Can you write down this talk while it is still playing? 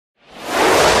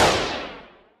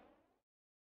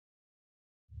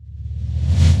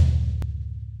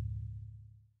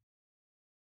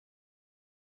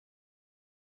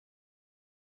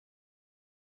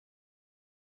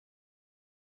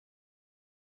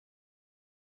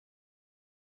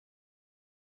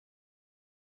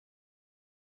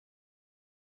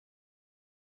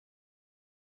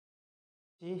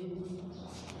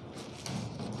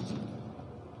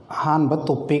अहानबा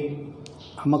topic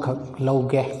अमखक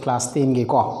लौगे class 10 गे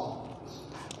को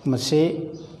मसे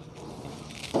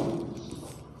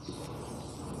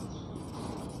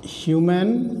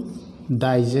human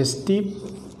digestive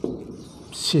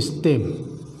system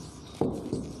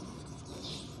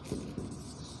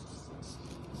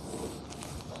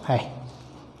है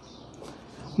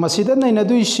मसीदा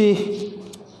नैनदुइसी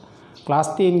क्लास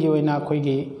 10 की ओइना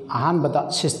खोइगी अहानबदा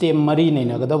सिस्टम मरी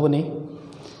नैनगदबनी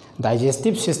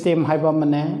डाइजेस्टिव सिस्टम हाइबा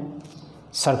मने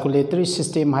सर्कुलेटरी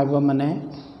सिस्टम हाइबा मने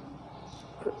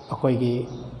अखोइगी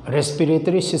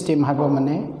रेस्पिरेटरी सिस्टम हाइबा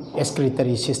मने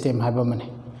एक्सक्रीटरी सिस्टम हाइबा मने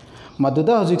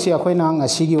मदुदा हजिकसी अखोइना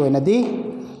ngasiगी ओइनादी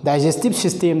डाइजेस्टिव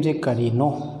सिस्टम जे करिनो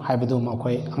हाइबदु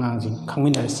मखोइ अंगांजिं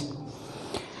खंमिनरसि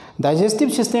डाइजेस्टिव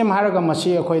सिस्टम हारगा मसी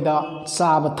अखोइदा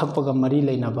चाब थकपगा मरी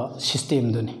लेनाबा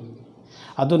सिस्टम दुनी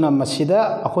अदुना मसीदा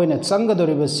अखोइना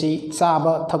चंगदोरिबसी चाब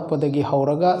थकपदगी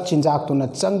हौरगा चिंजाक्तुना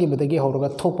चंगिबदगी हौरगा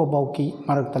थोकपबाउकी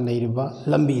मरक्ता लेरिबा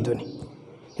लंबी दुनी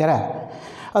यारा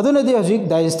अदुना दि हजिक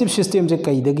डाइजेस्टिव सिस्टम जे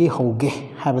कईदगी हौगे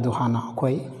हाबदु हाना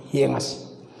अखोइ येंगस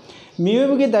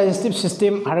मियोबगी डाइजेस्टिव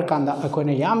सिस्टम हारकांदा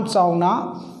अखोइना याम चाउना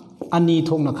अनि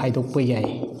थोकना खाइदोकप याय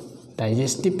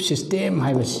डाइजेस्टिव सिस्टम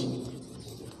हाइबसी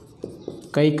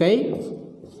कई कई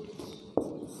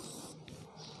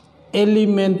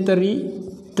एलिमेंटरी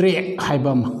ट्रैक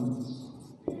हाइबम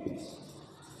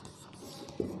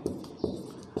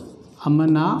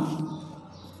अमना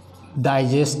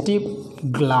digestive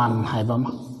gland हाइबम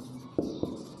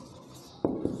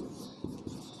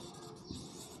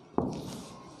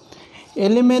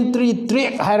elementary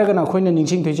track हाइरगना खोइना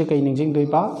निंगसिंग Thoise कई निंगसिंग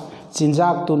थोइबा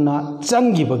चिंजाक तुना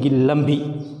चंगिबगी लंबी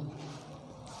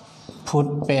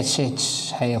फूड पैसेज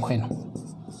है अखोइना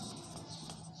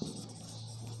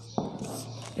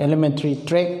elementary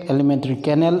track elementary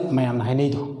canal ma'am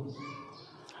हाइनेदो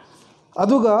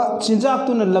अदुगा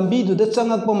चिंजाक्तुना लंबीदुदा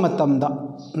चंगक्पा मतमदा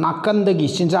नाकंदगी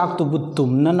चिंजाक्तुबु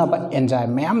तुमननबा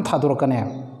enzyme ma'am थादोरकने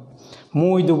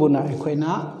मोइदुबुना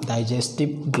अखोइना digestive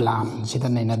gland सिदा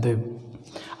नैनादो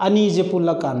अनि जे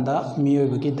पुल्लकांदा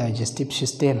मियोबगी डाइजेस्टिव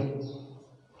सिस्टम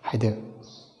हाइदे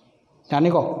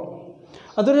यानीको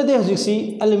अदुनदे हजिकसी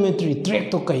एलिमेंटरी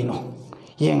ट्रैक तो कइनो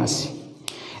येंगसी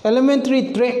एलिमेंटरी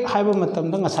ट्रैक हाइबा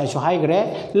मतमदा ngसाइसो हाइग्रे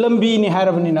लंबी नि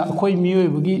हाइरबनिना अखोइ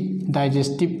मियोबगी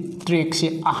डाइजेस्टिव ट्रैक से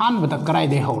अहानबदा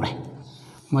कराइदे हौरे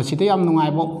मसिदे याम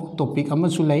नुंगाइबो टॉपिक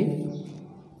अमसु लै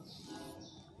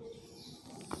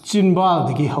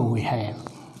चिनबादगी हौइ है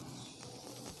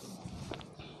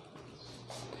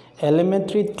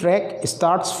elementary track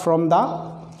starts from the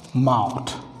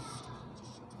mouth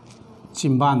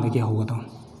चिंबादगी हौगदो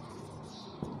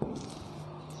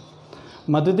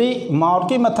मदुदी mouth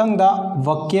के मथंगदा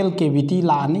वोकल कैविटी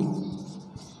लानी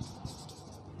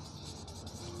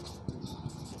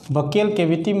वोकल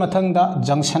कैविटी मथंगदा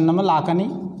जंक्शन नम लाकनी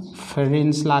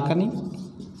फेरेंस लाकनी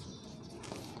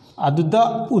अदुदा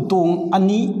उतोंग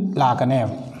अनि लाकने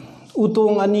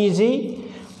उतोंग अनि जे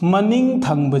मनिंग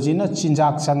थंगबजिना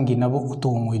चिंजाक चंगिनब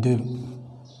उतोंग ओइदु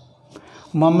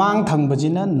ममांग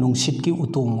थंगबजिना नुंगसित की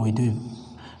उतोंग ओइदु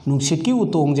नुंगसित की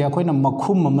उतोंग जे अखोइना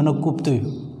मखुम ममना कुपतु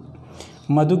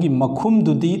मधुगी मखुम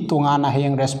दुदी तोंगाना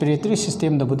हेंग रेस्पिरेटरी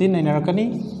सिस्टम दबुदी नैनरकनी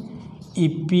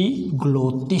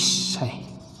इपीग्लोटिस है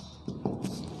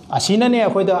असिनने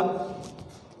अखोइदा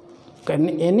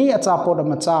एनी अचापोट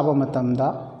अमा चाबा मतमदा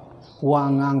वा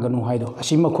ngangganu हाइदो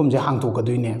असि मखुम जे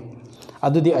हांगतोकदुइने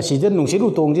अदुदी असिदे नुंसिरु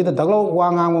तोंगजिदा दगलो वा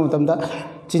ngang मतमदा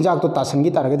चिंजाक तो तासंगी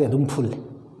तारगदे अदुम फुल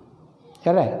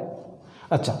यारे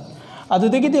अच्छा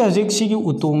अदुदगी दे हजिक सिगी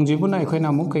उतोंग जिबुना अखोइना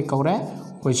मु कै कौरे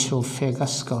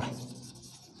ओइसोफेगस कौरे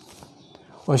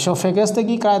ओइसोफेगस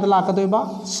तगी कायदा लाकदोइबा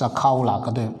सखाव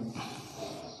लाकदोइ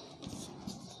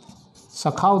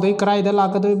सखाव दे कराइदा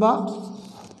लाकदोइबा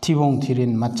थिबोंग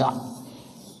थिरिन मचा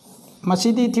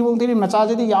मसीदी थिबोंग थिरिन मचा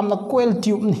जदी यामना कोयल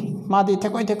ट्यूब नि मादी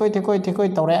थेकोइ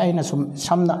तौरे आइना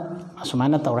समना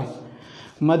असुमाइना तौरे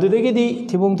मदुदगी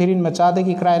थिबोंग थिरिन मचा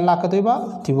दगी कराइ लाकदोइबा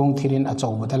थिबोंग थिरिन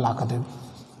अचौबदा लाकदोइबा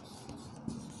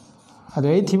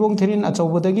अदै थिबोंग थिरिन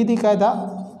अचौबदगी दी कायदा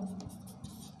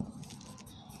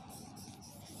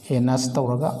एनस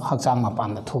तौरगा हक्चांग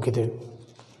मपान थोकिदे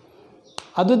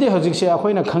अदुदि हजिकसे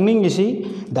अखोइना खंगनिंगिसी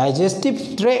डाइजेस्टिव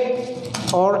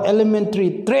ट्रैक और एलिमेंटरी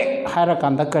ट्रैक हायरा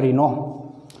कांदा करिनो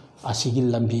असिगी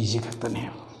लंबी जी खतने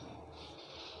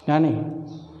यानी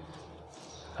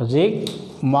हजिक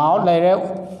माउथ लेरे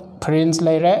फ्रेंस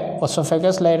लेरे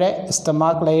ओसोफेगस लेरे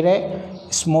स्टमक लेरे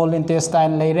स्मॉल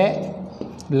इंटेस्टाइन लेरे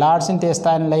लार्ज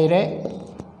इंटेस्टाइन लेरे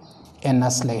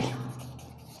एनस ले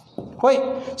होय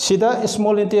सिदा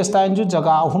स्मॉल इंटेस्टाइन जो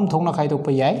जगह अहुम थोंना खाइदोकप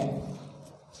याय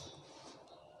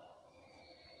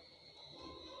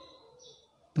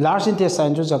large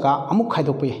intestine जो जगह अमुक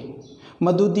खाइदोक पे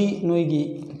मधुदी नोईगी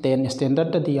 10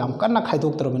 स्टैंडर्ड दी याम कन्ना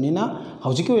खाइदोक तरबनीना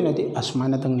हौजिकी वेनादी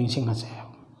असमाना तंग निंगसिंग हसे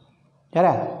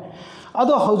यारा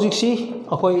अदो हौजिकसी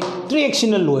अखोई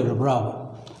ट्रिएक्शन लोइरब्रा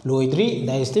लोइद्री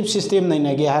डाइजेस्टिव सिस्टम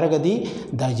नैनागे हारगदी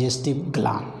डाइजेस्टिव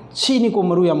ग्लैंड सीनी को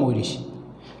मरु याम ओइरिसी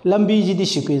लंबी जिदी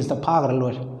सीक्वेंस ता फागर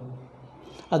लोइर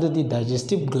अदुदी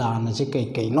डाइजेस्टिव ग्लैंड जे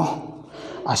कई नो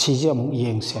असीजे अमुक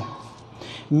येंगसे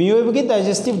मियोबगी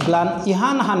डाइजेस्टिव ग्लैंड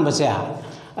इहान हान बसे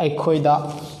अखोइदा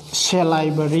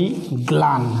salivary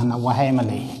gland hana wahai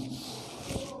malay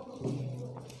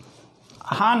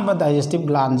han ba digestive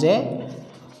gland je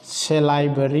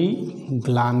salivary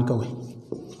gland ko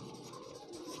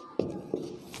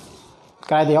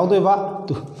kai de yaudoi ba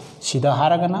tu sida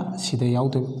haragana sida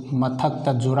yaudoi mathak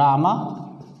ta jura ama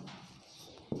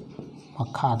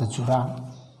makha da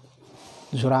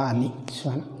jura ani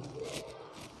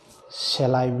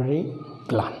salivary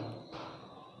gland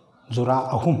jura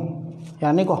ahum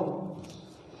यानी को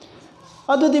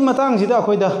अदुदी मतंग सिदा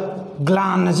अखोइदा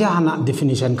gland जे हाना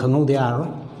definition खंगौ दे आरो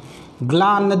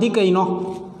gland नदी कइनो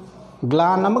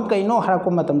gland नम कइनो हारको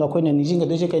मतम the अखोइना निजिंग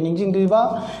गदुसे कइ निजिंग दुइबा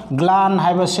gland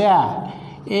हाइबसे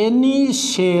any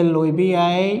cell ओइबे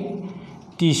आइ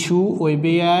tissue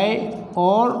ओइबे आइ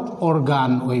और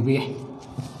organ ओइबे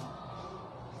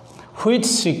which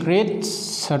secrete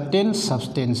certain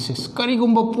substances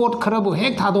करिगुम्बा pot खरबु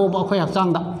हेक थादोबा अखोइ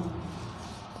हक्चांग दा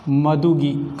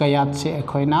मधुगी कयात से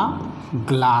अखोइना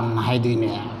ग्लैंड हाइदुइने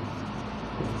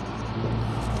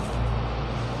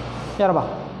यारबा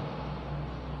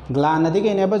ग्लैंड नदी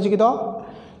कइने बजिगिदो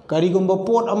करिगुम्बा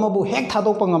पोट अमबु हेक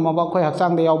थादोकपा ngमबा अखोइ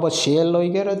हक्चांग दा यावबा सेल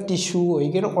ओइगेरा टिश्यू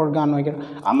ओइगेरा organ ओइगेरा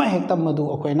अमा हेक्ता मधु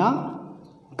अखोइना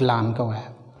ग्लैंड कवे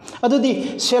अदुदी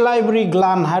salivary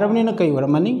gland हारबनिना कइ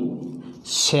वरमनि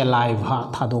saliva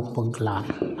थादोकपा ग्लैंड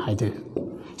हाइदु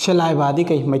saliva दी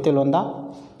कइ मैतेलोंदा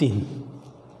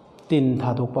तीन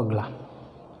थादोकपा ग्लैंड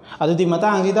अदुदी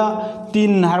मतांगसिदा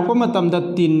तीन हारपा मतमदा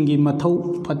तीन गी मथौ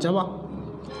फजबा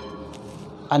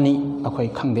अनि अखोइ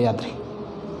खंगदे याद्रे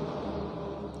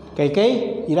कई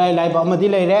इराय लाइबा अमदी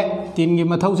लेरे तीन गी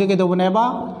मथौ से केदोबनेबा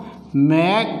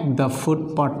make the food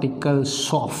particle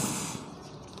soft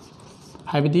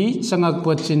हाइबदी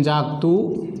संगकपा चिंजाक तु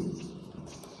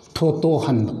थोतो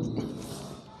हन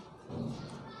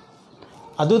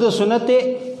अदुदा सुनते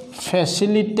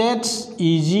facilitates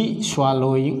easy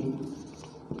swallowing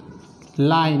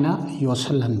लाइना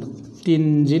योसलहन तीन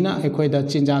जिना अखोइदा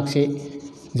चिंजाक से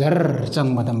जर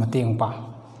चंगबदा मतेंग पा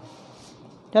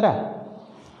यारा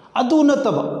अदु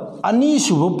नतब अनि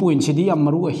सुब पॉइंट सिदी याम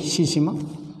मरु सिसिमा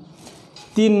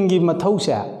तीन गी मथौ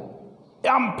से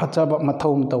याम फचब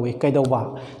मथौ तवे कैदौबा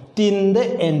तीन द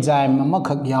एंजाइम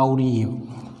अमखक याउरी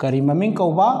करी ममिंग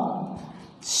कौबा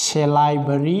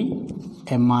salivary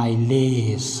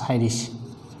amylase हाइरिस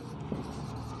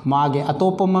मागे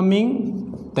अतोप ममिंग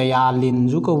तयालिन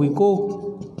जु कविको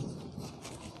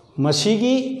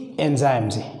मसीगी एंजाइम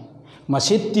से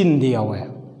मसी तीन दियावे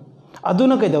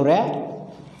अदुना कैदौरे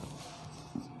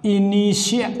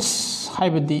initiates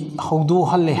हाइबदी हौदो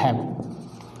हल्ले HYBE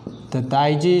the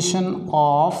digestion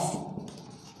of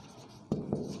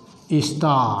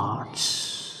starch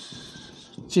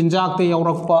चिंजाक ते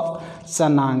यावरकपा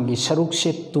चनांगी सरुक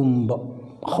से तुम्ब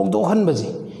हौदोहन बजे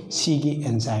सीगी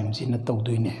एंजाइम जी न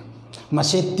तौदुइने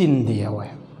मसे तीन दियावे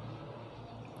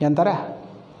यंतरा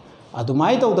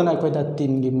अदुमाई तौदना अखोइदा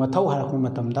तीन गी मथौ हारक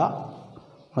मतमदा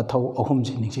मथौ अहुम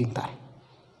से निजिंग तारे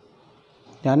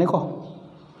यानी को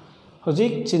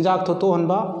हजिक चिंजाक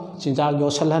थोतोहनबा चिंजाक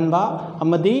योसलहनबा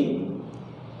अमदी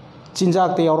चिंजाक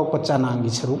ते यावरकपा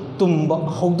चनांगी सरुक तुम्ब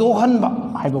हौदोहनबा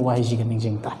हाइबा वाहिजिगा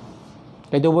निजिंग तारे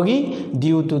कैदोबगी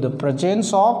due to the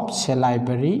presence of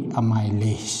salivary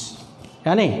amylase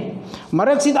यानी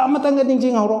मरकसिदा अमतंग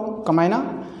निजिंग हरो कमाइना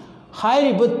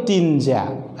हाइरिब तीन जे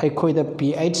अखोइदा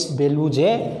pH वैल्यू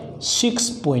जे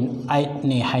 6.8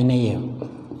 ने हाइनये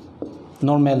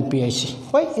normal pH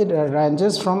why it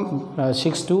ranges from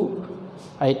 6 to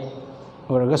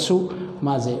 8 वरगसु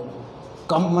माजे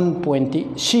common point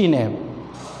C ने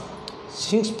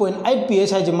 6.8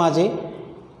 pH हाइजे माजे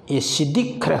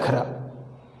acidic खरा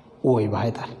ओइ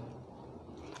भाइतार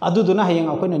अदुदुना हयंग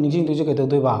अखोइना निजिंग तुजे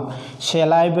कैदोदोइबा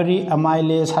salivary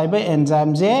amylase हाइबा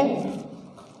enzyme J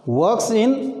works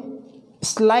in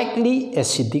slightly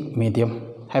acidic medium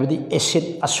हाइबदी acid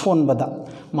असोनबदा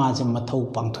माजे मथौ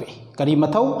पांगथोइ करी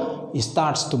मथौ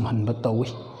स्टार्च तुमहनबा तौइ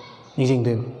निजिंग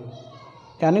दोइ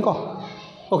यानी को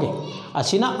ओके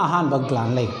असिना आहान बा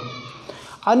ग्लैंड लै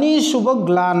अनि सुब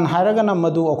ग्लैंड हारगना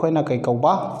मधु अखोइना कै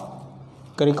कौबा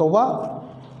करी कौबा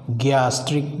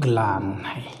gastric gland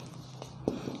है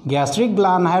gastric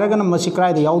gland hairagana masi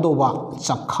krai da yaudo ba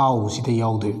chakhau sida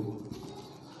yaudoi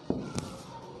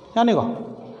yani ko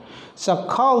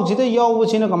chakhau sida yawu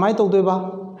sina kamai tawdoi ba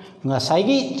ngasai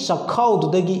gi chakhau du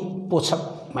dagi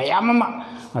posak mayam ama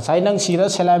ngasai nang sira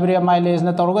salivary amylase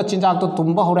na tawga chinjak to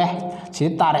tumba hore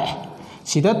sida tare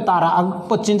sida tara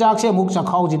agpa chinjak se amuk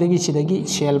chakhau sidagi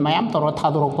cell mayam tawra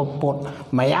thadorok pot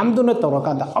mayam du na tawra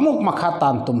kanda amuk makha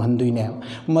tan tumhandui ne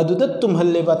maduda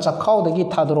tumhalle ba chakhau dagi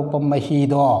thadorok mahi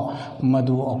do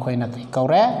madu okhoina tai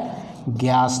kaure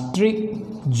gastric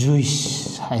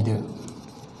juice haidu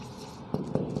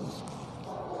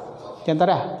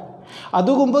Kentara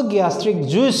adugumba gastric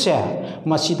juice se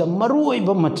masida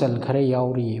maruiba machal khare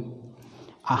yauri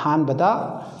ahan bada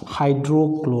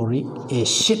hydrochloric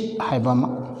acid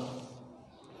haibama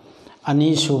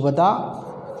ani subada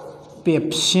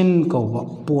pepsin kauba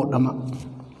potama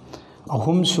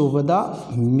ahum subada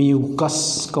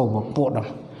mucus kauba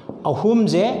potama ahum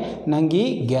je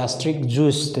nangi gastric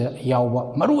juice te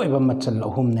yauba maruiba machal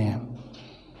ahum ne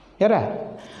yara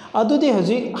adudi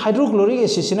haji hydrochloric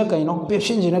acid sina kaino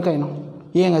pepsin sina kaino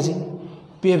yengaji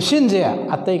pepsin je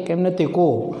atai kemna te ko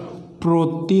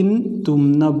protein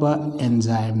tumnaba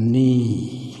enzyme ni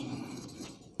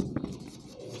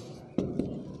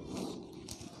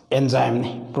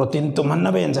protein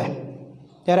tumnaba enzyme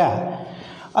yara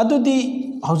adudi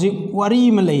haji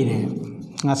wari ma leire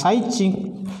ngasai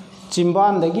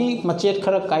chimban dagi machet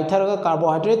khara kaitharaga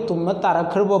carbohydrate tumma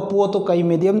tarakhrba poto kai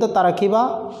medium da tarakhiba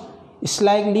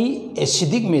slightly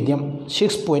acidic medium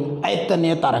 6.8 ta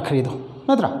ne tarakhrido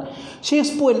natra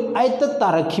 6.8 ta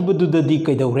tarakhibudu dadi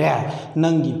kaidawre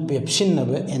nangi pepsin na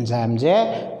enzyme je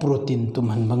protein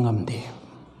tumhanba ngamde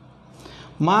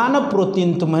mana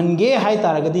protein tumhange hai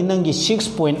taragadi nangi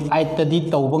 6.8 ta di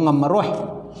tawba ngamaroi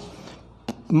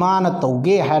mana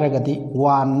tawge hairagadi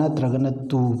 1 natragana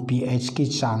 2 pH ki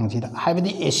chang jida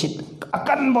haibadi acid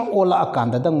akanba ola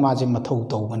akanda dang maje mathau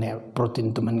tawbane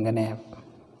protein tumhangane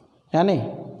yani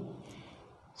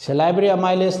salivary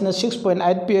amylase na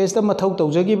 6.8 pH da mathau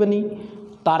tawjagi bani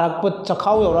tarak pat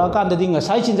chakhau yora kan da ding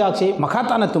sai chinjak se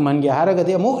makhata na tuman ge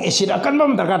haragadi amu acid akan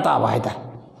bam darka ta ba haida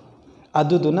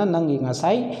aduduna nangi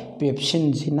ngasai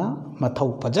pepsin jina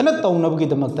mathau pajana tawnabgi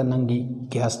damakta nangi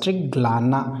gastric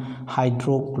gland na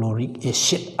hydrochloric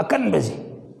acid akan baji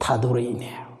thadore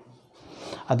ine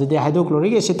adudi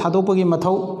hydrochloric acid thadopagi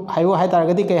mathau hayo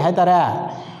haitaragadi kai haitara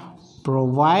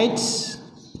provides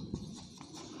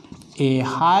a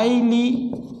highly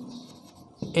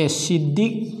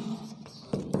acidic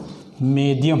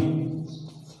medium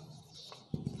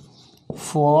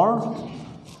for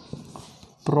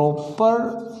proper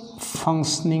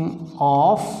functioning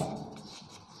of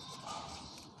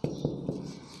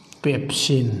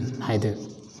pepsin haide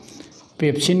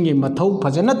pepsin gi mathau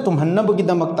phajana tumhannabagi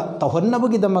damakta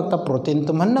tawhannabagi damakta protein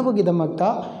tumhannabagi damakta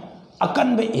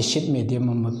akanba acid medium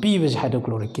ma pibe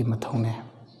hydrochloric ki mathau ne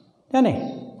yani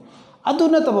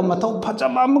aduna taba mathau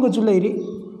phajaba amga ju leiri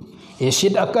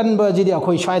acid akanba jidi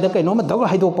akhoi swaida kaino ma daga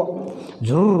haidokpa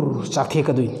jurur chakhe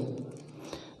kadui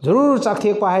jurur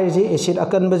chakhe pa hai ji acid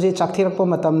akanba ji chakhe rakpa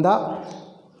matamda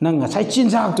nang sai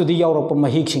chinjak tu di yaurakpa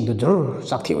mahik sing du jurur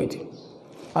chakhe oidi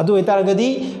adu itaragadi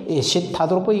acid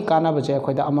thadorpa i kana ba je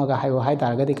khoida amaga hayo hai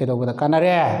taragadi kedobada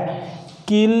kanare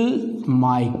kill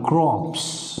microbes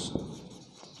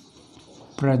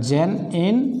present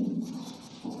in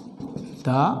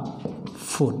the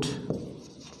food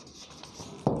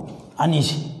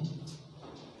anisi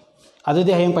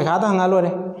adudi hayeng pakhada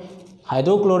hangalore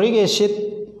hydrochloric acid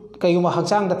kaiguma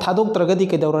haksang da thadok tragadi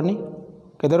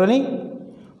kedorani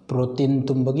protein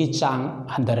tumbagi chang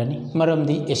handarani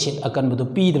maramdi acid akan budu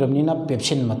pidramni na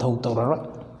pepsin mathau tawrara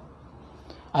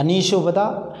ani subada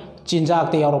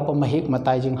chinjak te yaropa mahik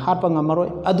matai jing harpa ngamaroi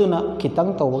aduna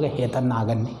kitang tawga heta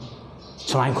naganni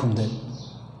samai khumde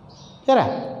yara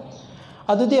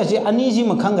adudi asi ani ji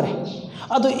makhangre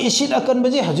adu acid akan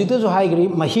baje hajita jo haigri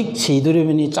mahik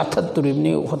seiduribni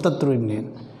chathaturibni hotaturibni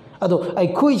adu ai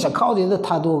khui chakhau de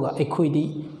thadoga ai khui di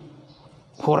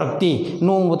horakti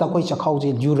nong bota koi chakhau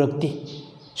je yurakti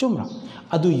chumra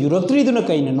adu yuraktri duna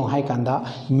kaina no hai kanda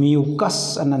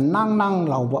mucus ana nang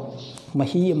lauba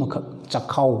mahi amakha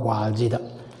chakhau wal jida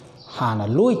hana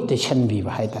loi tension bi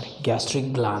ba haitari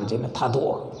gastric gland je na thado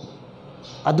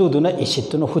adu duna acid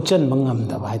tuna huchan mangam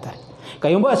da ba haitari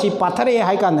kayumba si pathare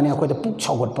hai kanda ne akoida puk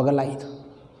chawgot paga lai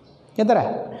yadara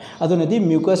aduna di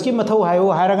mucus ki mathau hayo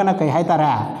hairagana kai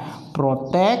haitara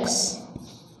protects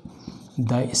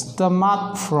the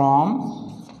stomach from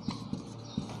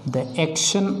the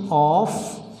action of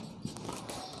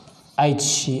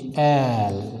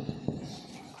HCl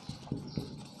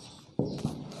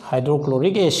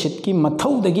hydrochloric acid की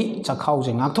मथौदगी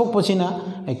चखाउजे ngathokpasina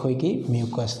aikoigi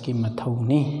mucus की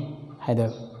मथौनी हाइदो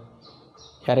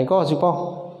यारेको हजिको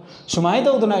सुमाय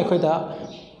तौदना अखोइदा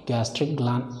gastric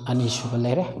gland ani सुब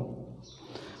लेरे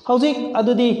हौजिक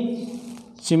अदुदी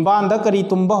चिंबांदा करी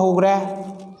तुम्बा होग्रे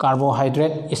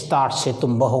carbohydrate starch से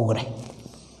तुम्बा होग्रे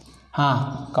हाँ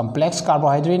complex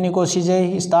carbohydrate निको सीजे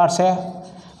starch है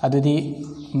अदुदी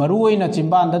मरुओइना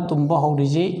चिंबांदा तुम्बा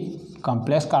होरिजी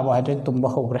complex carbohydrate तुम्बा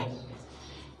होग्रे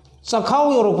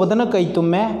चखाउ योरपदना कई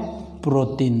तुम्मे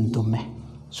प्रोटीन तुम्मे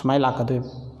सुमाय लाकदो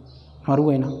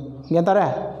मरुओइना गेतारे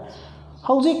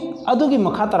हौजिक अदुगी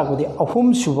मखा तरकदि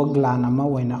अहुम सुब ग्लान अमा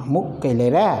ओइना अमुक कई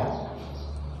लेरे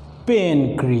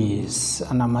पेनक्रियास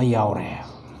अनमा यावरे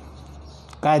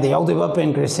कायदे यावदेबा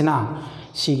पेनक्रियासना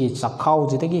सिगी चखाउ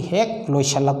जिदगी हेक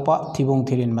लोइसलकपा थिबुंग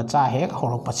थिरिन मचा हेक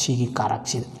हौरकपा सिगी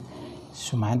कारकसि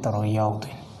सुमाय तरो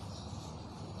यावदे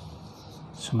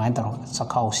सुमाय तरो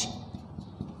चखाउसि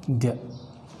दे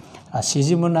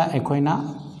असिजिमुना एकोइना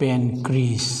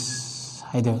pancreas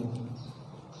हाइदो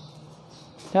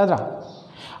याद्रा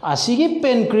असिगी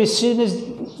pancreas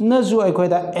नजु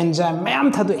एकोइदा enzyme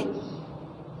मयाम थादोइ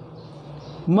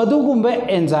मधुगुंबे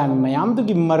enzyme मयाम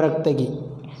दुगी मरक्तगी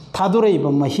थादोरइबा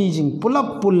महीजिंग pull-up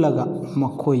पुल्लगा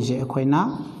मखोइजे एकोइना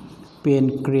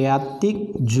pancreatic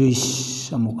juice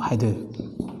अमुक हाइदो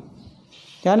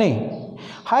यानी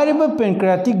हाइरिबा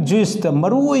पेनक्रियाटिक जूस द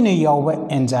मरुओइना यावबा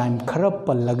एंजाइम खरा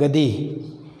पल्लगदी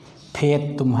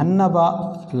fate तुमहन्नबा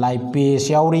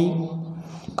lipase यावरी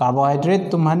carbohydrate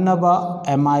तुमहन्नबा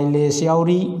amylase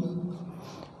यावरी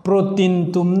protein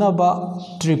तुमनबा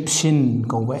trypsin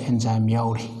कौबा enzyme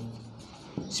यावरी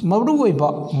मरुओइबा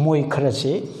मोय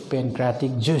खरसे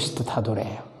पेनक्रियाटिक जूस त थादोरे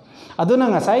अदुना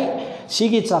ngasai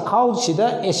sigi chakhau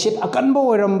sida acid akanba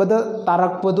oirambada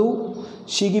tarakpadu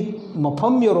sigi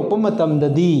mafam yorokpa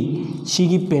matamdadi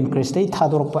sigi pancreas dai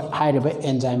thadorokpa haireba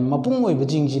enzyme mapung oiba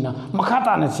jingjina makha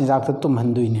tana chinjak ta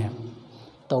tumhanduine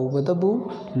tawbadabu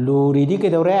luridi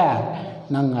kedore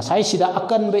nang ngasai sida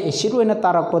akanba acid oina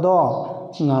tarakpado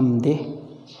ngamde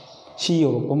si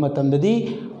yorokpa matamdadi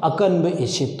akanba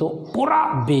acid to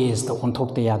pura base ta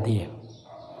onthokte yade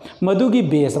मधुगी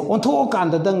base ओंथो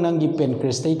कांददंग नंगी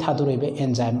pancreas दai थादुरैबे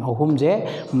enzyme अहुमजे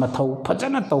मथौ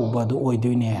फजना तौबदु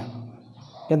ओइदुइने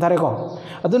यंथारेको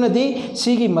अदुनदि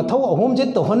सिगी मथौ अहुमजे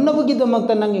तोहन्नबगी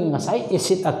दमकता नंगी ngasai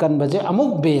acid अकनबजे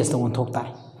अमुक base the ओंथोकताय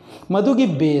मधुगी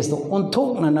base the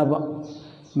ओंथोकननब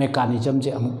mechanism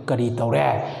जे अमुक करी तौरे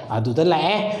अदुदा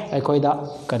लाए अखोइदा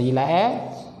करी लाए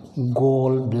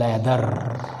gall bladder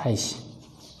हाइस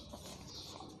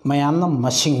मयामना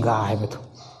मसिंगा हाइबदु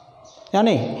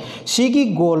यानी सिगी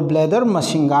गोल ब्लैडर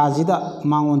मसिंगा जिदा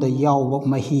मांगोंदा याव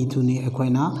मही दुनी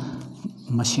अखोइना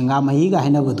मसिंगा मही गा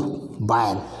हैनबदु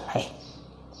बायल है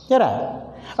यारा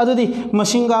अदुदी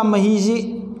मसिंगा मही जी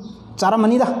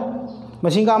चारमनीदा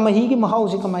मसिंगा मही की महाउ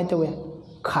से कमाय तवे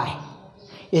खाय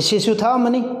एसेसु था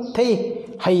मनी थई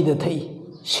हैदा थई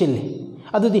सिल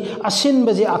अदुदी असिन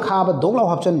बजे अखाब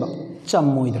दोगलाव हपचनबा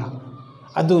चमोइद्रा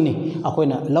अदुनी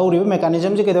अखोइना लौरिबा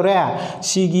मेकानिजम जे केदोरे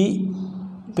सिगी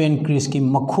पेनक्रियास की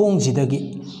मखोंग जिदगी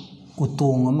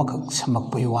उतोंग अमखक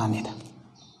समकपय वानिदा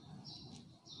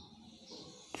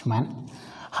सुमान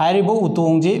हाइरिबो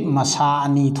उतोंग जे मसा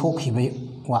अनि थोखिबय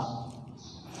वा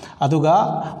अदुगा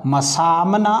मसा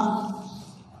मना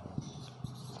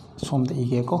सोमते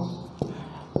इगेको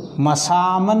मसा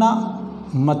मना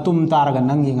मतुम तारगा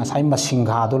नंगी ngasai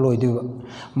मसिंगा दो लोइदुबा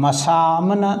मसा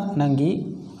मना नंगी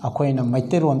अखोइना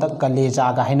मैतेरोंदा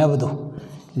कलेजा गा हैनबदु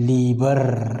liver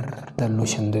the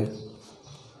लुशन they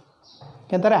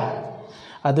केतरा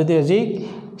अदुदे ji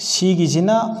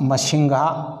सिगिजिना मसिंगा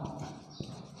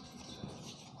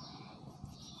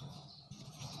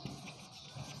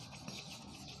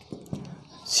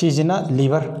सिजिना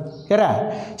liver केरा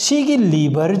सिगी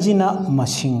लीवर जिना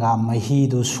मसिंगा मही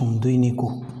दो सुंदुइनिको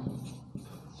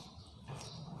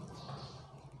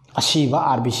असीबा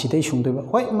आरबीसी दे सुंदुबा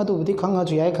होय मदुबुदी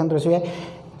खंगाजु याय खंद्रसु याय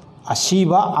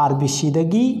असीबा आरबीसी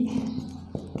दगी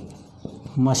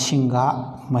मसिंगा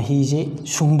महीजे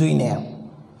सुंदुइने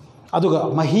अदुगा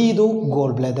महीदु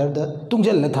गोल ब्लैडर द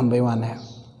तुंगजल थंबे वाने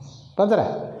पदरा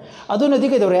अदुनदि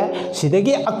केदोरे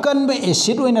सिदगी अकनबे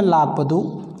एसिड ओइना लापदु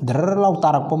दरर लाउ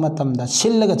तारकप मतमदा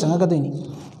सिल्लगा चंगगदुइनि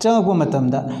चंगपो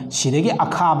मतमदा सिदगी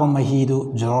अखाबा महीदु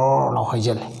जोर लाउ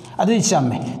हइजले अदुइ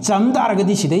चम्मे चम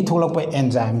तारगदि सिदै थोलकप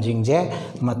एंजाइम जिंगजे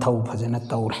मथौ फजना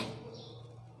तौरे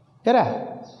यारा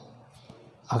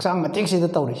हक्सांग मतेक सिदा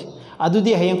तौरे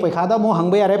अदुदी हयंग पैखादा मो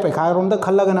हंगबे यारे पैखा रोमदा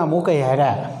खल्लगना मो कई हायरा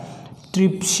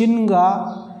ट्रिप्सिन गा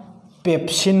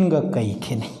पेप्सिन गा कई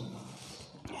खेने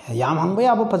याम हंगबे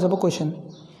याबो फजबो क्वेश्चन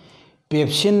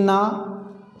पेप्सिन ना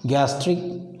gastric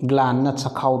gland na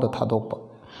chakhau da thadokpa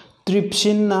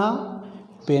trypsin na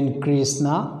pancreas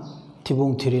na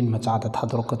thibung thirin macha da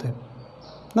thadorokade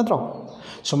natro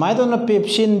sumai do na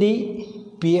pepsin di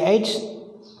pH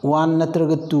 1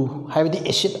 natraga 2 haibadi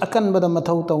acid akan bada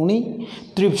mathau tawni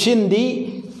trypsin di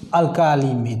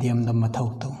alkali medium da mathau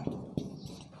taw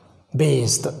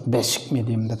basic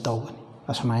medium da tawani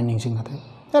asmai ningsing ate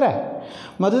tare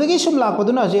madudagi sum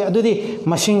lakpaduna je adudi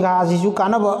masinga ji ju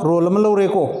kanaba role ma lore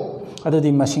ko adudi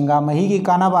masinga mahi gi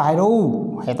kanaba hairo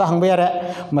heta hangba yare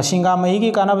masinga mahi gi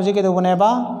kanaba je ke dobane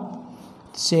ba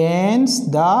change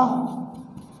the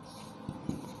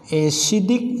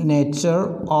acidic nature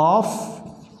of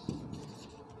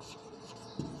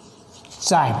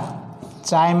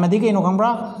chai madi ke no khambra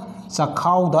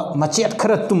chakhau da machet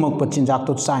khara tumak pa chinjak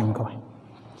to chaim ka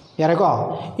yare ko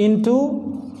into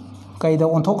kaida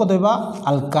onthok ko deba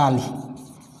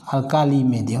alkali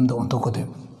medium da onthok ko de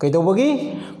kaida bogi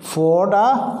for the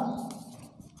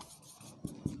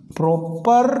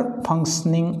proper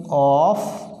functioning of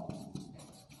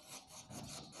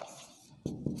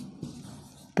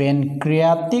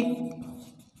pancreatic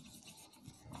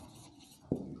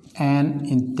and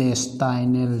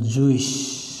intestinal juice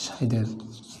either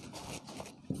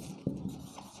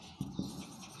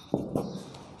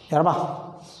yarba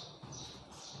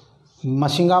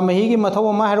masinga mahi gi mathaw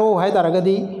ma hero hai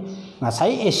daragadi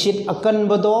ngasai acid akan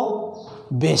bado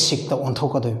basic ta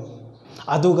onthokade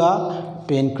aduga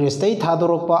pancreas tai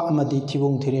thadorokpa amadi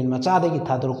thibung thirin macha dagi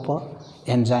thadorokpa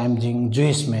enzyme jing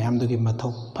juice me amdugi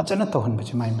mathaw phajana tohan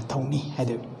bachi mai mathaw ni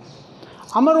haidu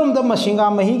amarom da masinga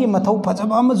mahi gi mathaw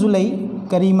phajaba amaju lei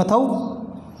kari mathaw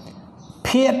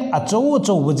phet achou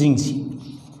achou bujingsi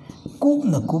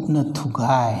kupna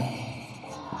thugai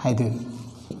haidu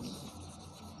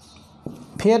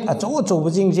phet achou achou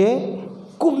bujingje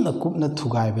kupna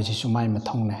thugai bachi sumai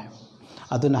mathaw ne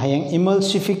aduna hayang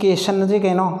emulsification je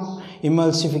kaino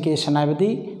emulsification haibadi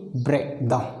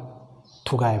breakdown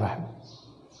thugai ba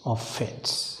of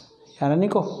fats yarani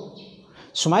ko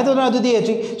sumai to na adudi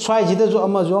eji swai jida jo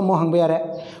ama hangba yare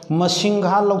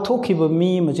masingha lokthokiba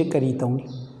mi maje kari tawni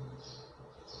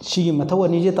sigi mathaw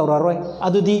ani je tawraroi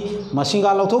adudi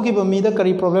masingha lokthokiba mi da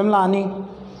kari problem lani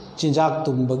chinjak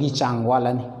tumbagi chang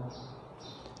walani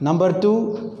number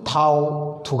 2 thau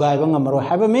thugai ba ngamaro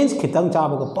have means khitang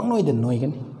chaba ga pangnoi de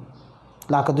noigani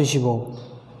lakadu sibo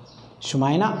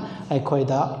sumaina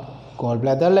aikhoida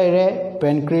gallbladder leire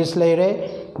pancreas leire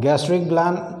gastric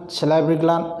gland salivary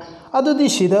gland adudi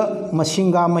sida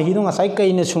masinga mahi no ngasai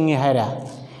kaina sungi haira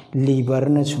liver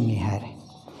na sungi haire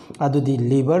adudi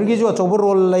liver gi jo chobo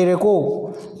role leire ko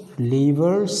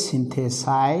liver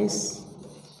synthesize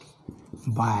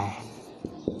bile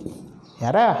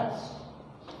yara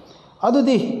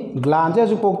adudi gland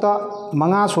je pokta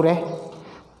manga sure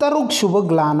taruk suba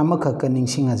gland ama khak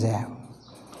ningsinga je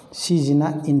sijina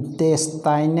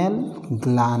intestinal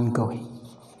gland koi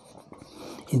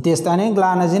intestinal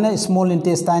gland ajina small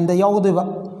intestine da yawdeba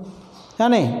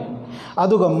yani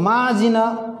aduga majina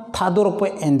thadorokpa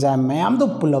enzyme mayam do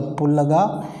pulaga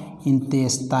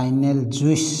intestinal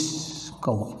juice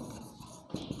ko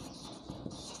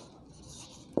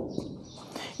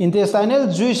intestinal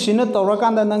juice sina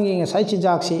tawrakanda nangi ngasai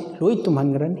chijak si loi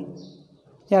tumhangrani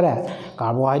yara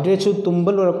carbohydrate su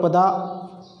tumbal orakpada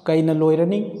kaina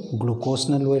loirani glucose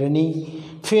na loirani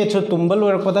fat su tumbal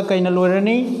orakpada kaina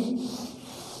loirani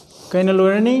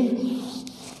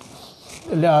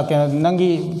nangi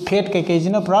fat kai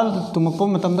jina pral tumakpa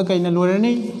matamda kaina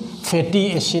loirani fatty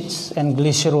acids and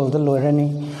glycerol da loirani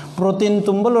protein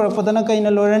tumbal orakpada na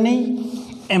kaina loirani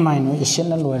amino acid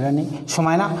na loirani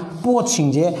sumaina pot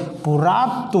singje pura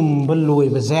tumbal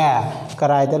loibaje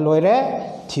karai da loire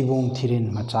thibung thirin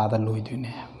macha da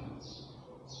loiduine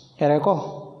yare ko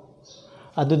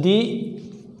adudi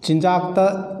chinjak ta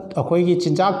akhoi gi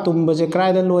chinjak tumbaje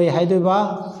karai da loi haidoba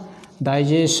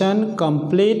digestion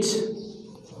complete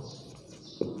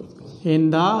in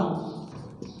the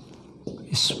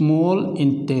small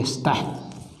intestine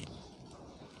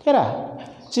yara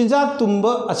chinjak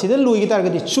tumba asida loi gi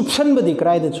targadi chupsan badi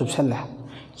karai da chupsan la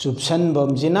chupsan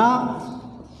bomjina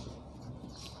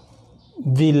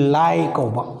vilai ko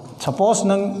ba suppose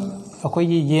nang akhoi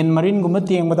gi yen marin guma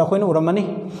tieng bada khoi na uramani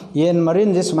yen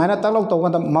marin je sumaina taklok to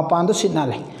kan mapan do sitna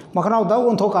le makhanau da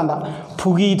on thokanda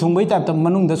phugi thungbai ta ta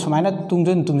manung da sumaina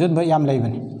tungjen ba yam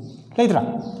leibani leitra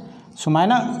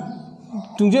sumaina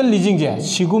tungjen lijing je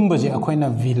sigum ba je akhoi na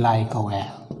vilai ko we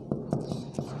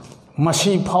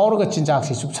mashi power ga chinjak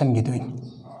si chupsan gi doin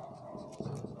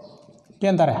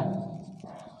kendare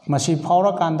mashi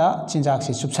power kanda chinjak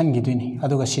si chupsan gi doini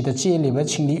aduga sida chi liba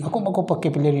chingni akop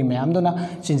capillary mayam dona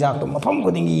chinjak to mafam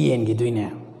goding yen gi doine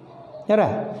yara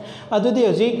adudi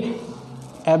hojik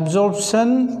absorption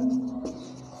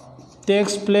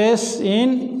takes place in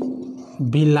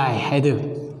villi haidu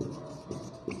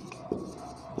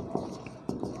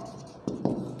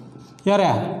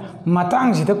yara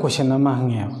matang sida question ama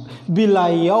hange villi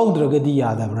yaudragadi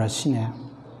yadabra sine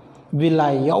villi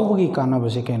yaubagi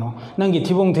kanabase keno nangi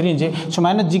thibong thirin je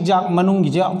sumaina jigjak manung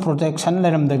gi je protection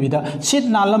leram dabida sit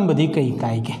nalam badi kai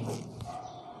kai ge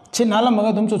sit nalam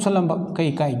ga dum chuchalam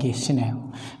kai kai ge sine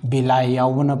villi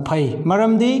yaubuna phai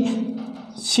maramdi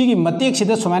sigi matek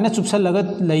sida sumaina chupsal laga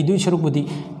leidu sharuk budi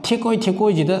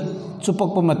thekoi jida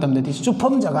chupakpa matam dadi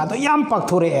chupam jaga to yam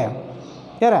pakthore e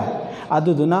yara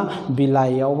aduduna villi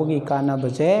yaubagi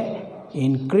kanabase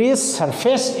increase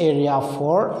surface area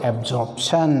for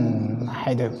absorption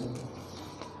haidu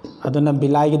aduna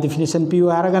villi ki definition piu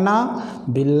haragana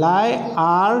villi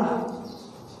are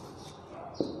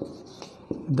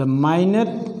the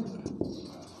minute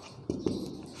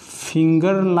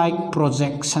finger like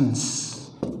projections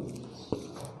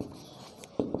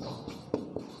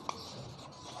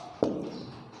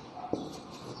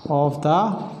of the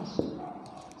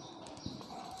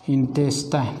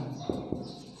intestine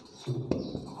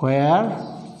where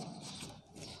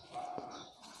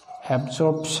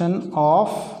absorption of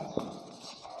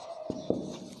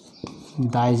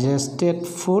digested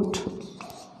food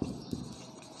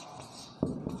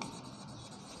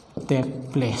take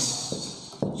place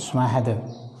sma hadu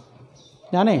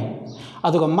yani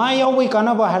aduga ma yawi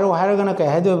kana ba haru haragana ka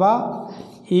hadu ba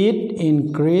it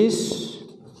increase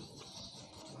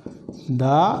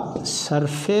the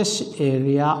surface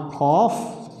area of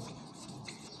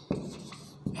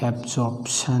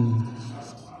absorption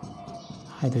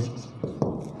haidu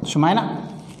sumaina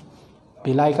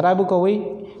villi karabu kawi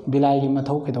villi gi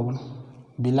mathau ke dobun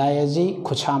villi aji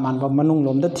khucha manba manung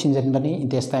lomda thinjan bani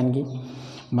intestine gi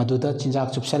maduda chinjak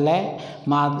chupsale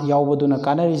ma yaubaduna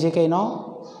kanari je kaino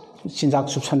chinjak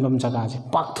chupsan bam jaga je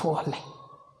paktho halle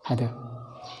haidu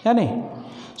yani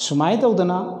sumai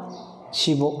tawdana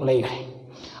sibok leigre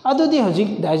adudi hojik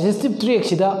digestive tract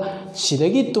sida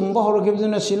sidagi tumba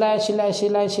horokebduna silai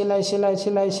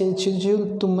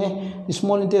tumme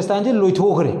small intestine je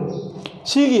loithokre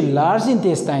sigi large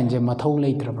intestine je mathau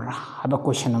leitrabra haba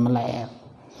question ama lae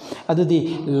adudi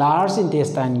large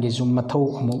intestine gi zum mathau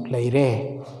amuk leire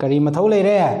kari mathau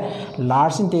leire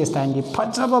large intestine gi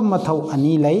phajaba mathau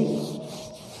ani lei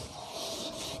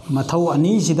mathau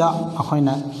ani sida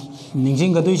akhoina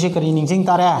ningjing gadui se kari ningjing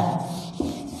tare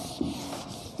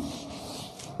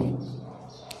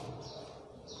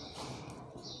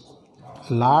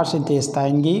large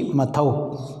intestine gi mathau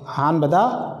hanbada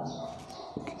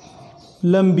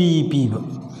lambi piba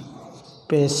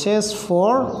passage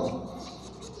for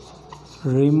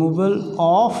removal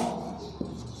of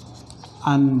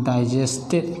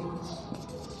undigested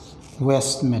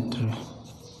waste material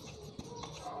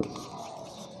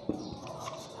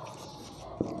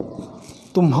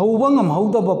tum hauba ngam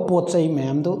haudaba pochai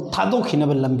mayam do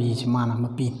thadokhinaba lambi ji mana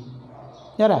mapi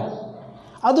yara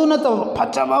aduna to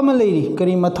phachaba ma leiri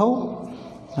kari mathau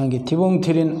nangi thibong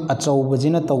thirin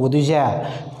achawbajina tawduje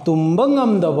tumba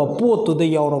ngamdaba potu da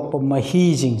yaurokpa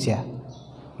mahi jingse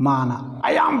mana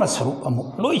ayamba sarup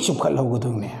amuk loi chupkhat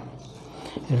haugadune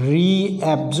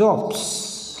reabsorbs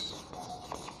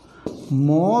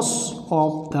most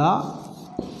of the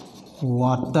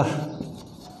water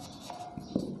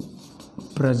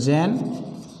present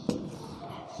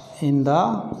in the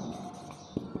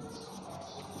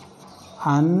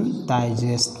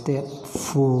undigested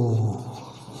food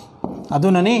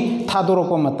adunani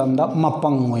thadorokpa matamda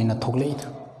mapang moina thokleit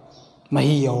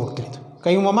mahi yauroktridu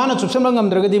kayuma mana chupsamla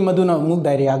ngamdragadi maduna muk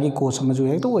diarrhea gi ko samaju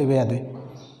hekto oibe yade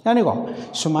yani ko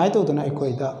sumai toduna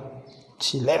ekoida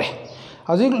chi lere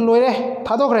hajik loire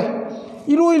thadokre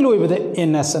iroi loibade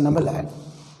enas anamala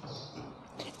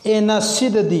enas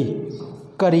sidadi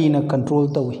karina control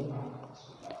tawi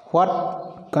what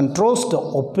controls the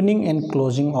opening and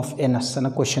closing of anus ana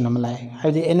question am lai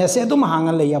haidi anus edum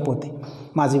hangal le yapote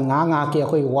maji nga ke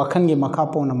akoi wakhan gi makha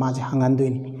pona maji hangan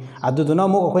doini aduduna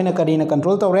mo akoina karina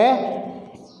control tawre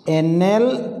anal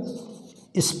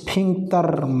sphincter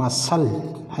muscle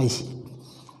haisi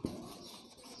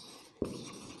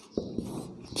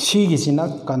She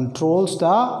controls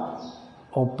the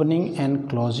opening and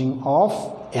closing of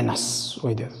anus.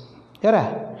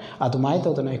 Yara adumai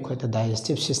to the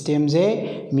digestive system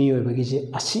je mi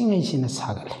obagi asing isina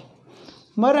sagale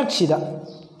marak sida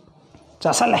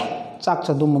chasale chak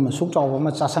chadum ma suk chaw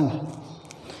ma chasang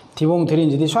thibong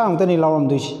thirin ji swang tani lawram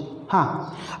duisi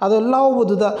ha ado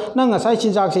lawbu da nang asai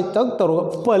chin jak si tak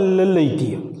tor pal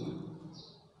leiti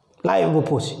lai bu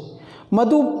posi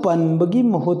madu panbagi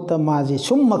mahutta maji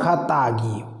sum makha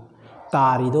tagi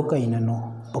tarido kainano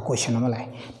question ama lai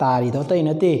tarido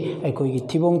tainate aikoi gi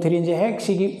thibong thirin je hek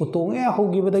sigi utong e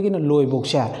hogi badagi na loi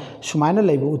boksha sumaina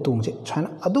leibu utong je chana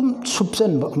adum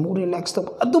subsan ba mu relax ta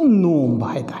adum nom ba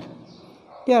hai tar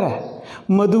yara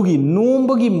madugi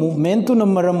nombagi movement tu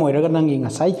namaram moiraga nangi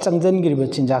ngasai changjan giri ba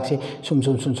chinjak se sum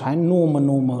sai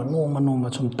noma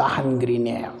sum tahan giri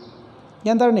ne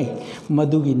yandar ne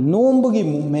madugi nombagi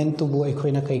movement tu bo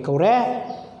ekhoina kai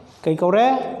kaure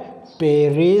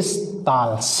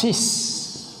peristalsis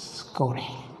kaure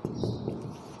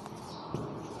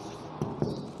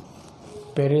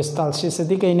peristalsis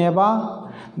adi kai ne ba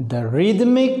the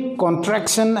rhythmic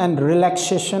contraction and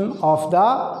relaxation of the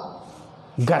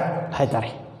gut hai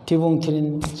tare tibong thirin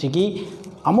sigi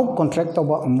amuk contract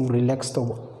toba amuk relax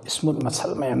toba smooth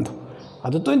muscle mayam do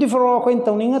adu 24 hour coin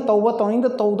tawninga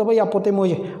tawdaba ya pote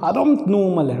moje adom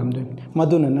normal ram do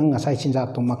maduna nang ngasai chinjak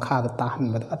to makha da tahan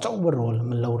bad achauba role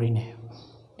ma lawrine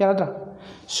yaradra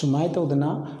sumai tawdana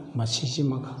masiji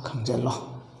maka khangjalo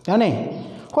yani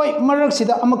hoi marak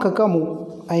sida amakaka mu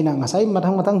aina ngasai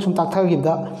mathang sum takthar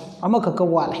gibda amakaka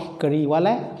wale kari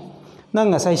wale nang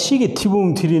ngasai sigi thibong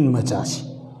thirin machasi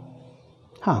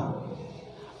ha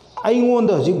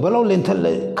aingonda hojik balo lenthal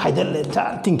khaidal le cha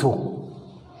tingtho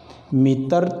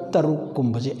meter taruk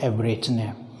kumbaje average ne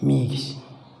mi gi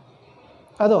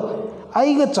ado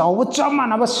aiga chawba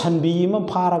chamana ba sanbi ma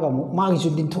pharaga mu magi su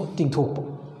tingtho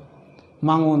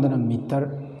mangonda na meter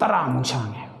 10 mu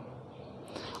change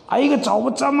aiga chawba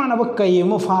chamana ba kai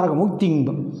ma pharaga mu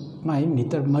tingba mai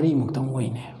meter 3 mu tang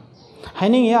oine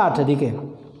haning ya athadi ke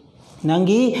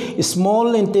nangi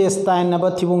small intestine na ba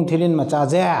thibong thirin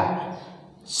machaje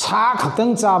sa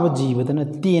khatang chaba jibadana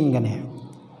ten gane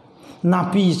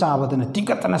napi chabadana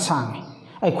tikatana sang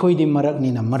ai khoidi marak ni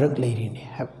na marak leiri ne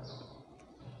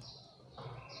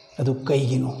adu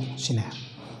kaigino sine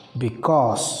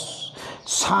because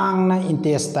sangna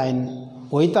intestine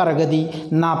oi taragadi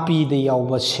napi de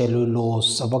yawba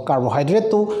cellulose aba carbohydrate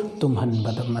tu tumhan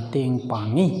bada mateng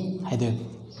pangi haide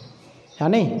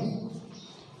yani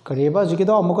kareba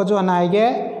jikido amuka jo anaige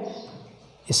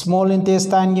small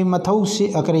intestine gi mathau si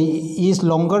akari is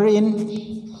longer in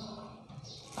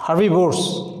herbivores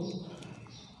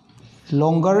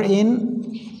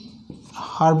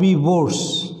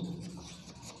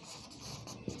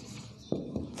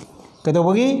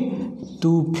kadawagi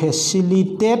to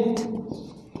facilitate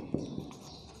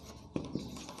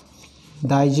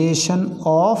digestion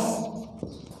of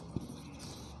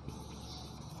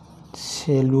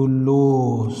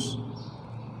cellulose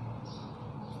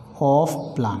of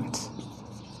plants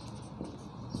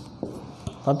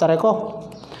patareko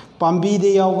pambi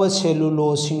de yawa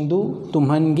cellulose singdu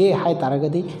tumhange hai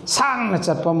taragadi sangna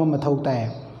chatpa ma mathau tae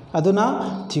aduna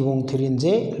thibong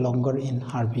thirinje longer in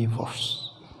herbivores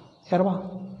yarba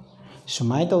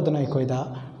sumai tawdana ikoida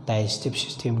digestive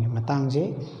system gi matangje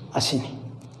asini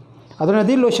aduna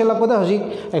di loselakpada hojik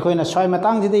aikoina swai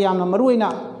matangjide yamna maruina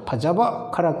phajaba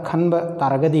khara khanba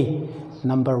taragadi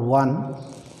number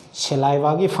 1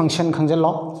 saliva gi function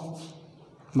khangjalo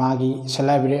magi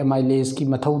salivary amylase ki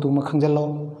mathau du ma khangjalo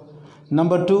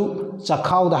number 2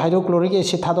 chakhau da hydrochloric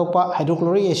acid thadokpa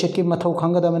hydrochloric acid ki mathau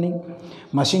khangadamani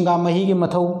masinga mahi gi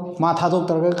mathau ma thadok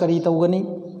targa kari tawgani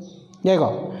yego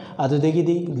adudegi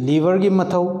di liver gi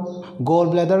mathau gall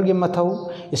bladder gi mathau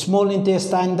small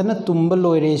intestine dana tumba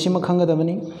loire sima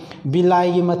khangadamani bilai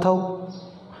gi mathau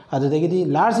adudegi di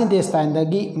large intestine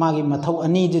dagi magi mathau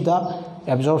ani jida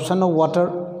absorption of water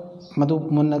madu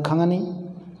munna khangani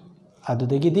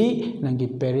adudegi di nangi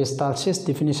peristalsis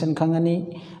definition khangani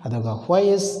adaga why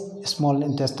is small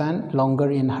intestine longer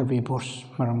in herbivores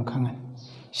maram khangan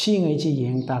si ngai chi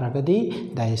yeng taragadi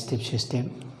digestive system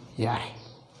yare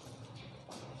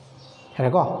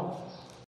herego